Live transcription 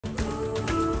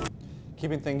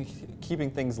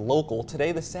Keeping things local,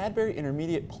 today the Sadberry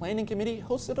Intermediate Planning Committee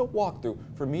hosted a walkthrough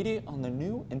for media on the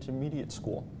new intermediate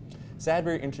school.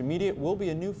 Sadberry Intermediate will be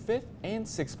a new 5th and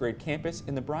 6th grade campus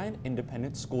in the Bryan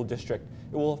Independent School District.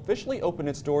 It will officially open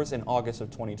its doors in August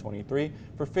of 2023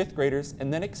 for 5th graders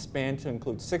and then expand to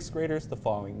include 6th graders the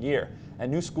following year.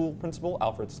 And new school principal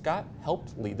Alfred Scott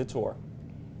helped lead the tour.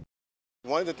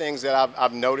 One of the things that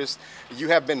I've noticed, you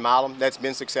have Ben Milam that's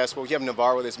been successful, you have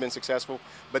Navarro that's been successful,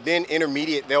 but then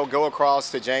intermediate, they'll go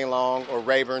across to Jane Long or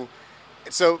Rayburn.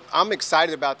 So I'm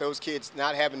excited about those kids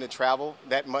not having to travel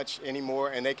that much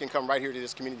anymore, and they can come right here to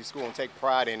this community school and take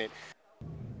pride in it.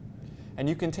 And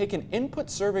you can take an input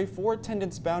survey for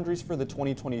attendance boundaries for the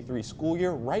 2023 school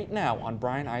year right now on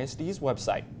Bryan ISD's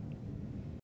website.